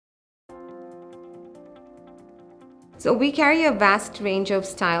So we carry a vast range of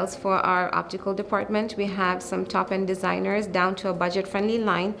styles for our optical department. We have some top-end designers down to a budget-friendly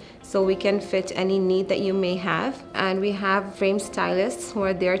line, so we can fit any need that you may have. And we have frame stylists who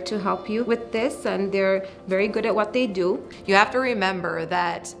are there to help you with this, and they're very good at what they do. You have to remember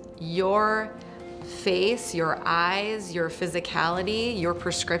that your face, your eyes, your physicality, your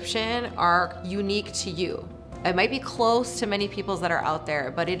prescription are unique to you. It might be close to many people's that are out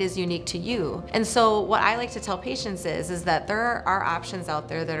there, but it is unique to you. And so what I like to tell patients is that there are options out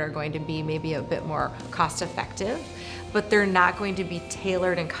there that are going to be maybe a bit more cost effective, but they're not going to be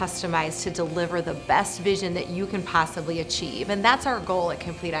tailored and customized to deliver the best vision that you can possibly achieve. And that's our goal at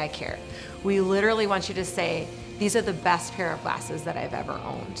Complete Eye Care. We literally want you to say, these are the best pair of glasses that I've ever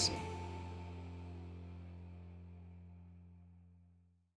owned.